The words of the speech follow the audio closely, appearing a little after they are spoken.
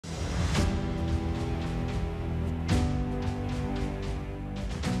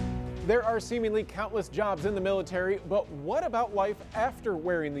There are seemingly countless jobs in the military, but what about life after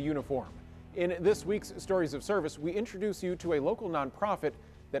wearing the uniform? In this week's Stories of Service, we introduce you to a local nonprofit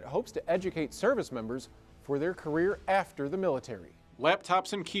that hopes to educate service members for their career after the military.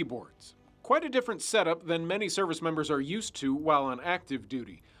 Laptops and keyboards. Quite a different setup than many service members are used to while on active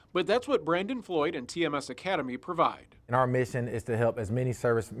duty. But that's what Brandon Floyd and TMS Academy provide. And our mission is to help as many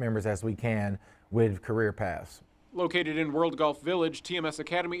service members as we can with career paths. Located in World Golf Village, TMS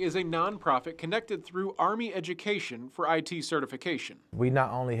Academy is a nonprofit connected through Army education for IT certification. We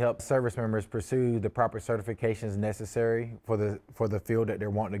not only help service members pursue the proper certifications necessary for the field that they're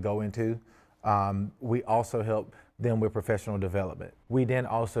wanting to go into, we also help them with professional development. We then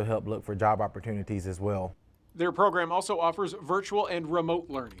also help look for job opportunities as well. Their program also offers virtual and remote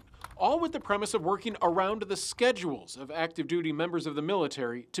learning, all with the premise of working around the schedules of active duty members of the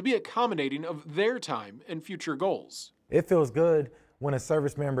military to be accommodating of their time and future goals. It feels good when a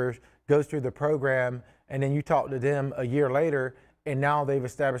service member goes through the program and then you talk to them a year later and now they've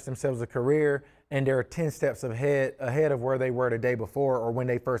established themselves a career and they're 10 steps ahead of where they were the day before or when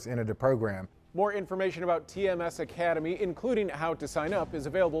they first entered the program. More information about TMS Academy, including how to sign up, is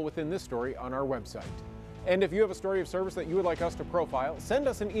available within this story on our website. And if you have a story of service that you would like us to profile, send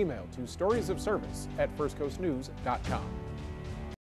us an email to storiesofservice@firstcoastnews.com.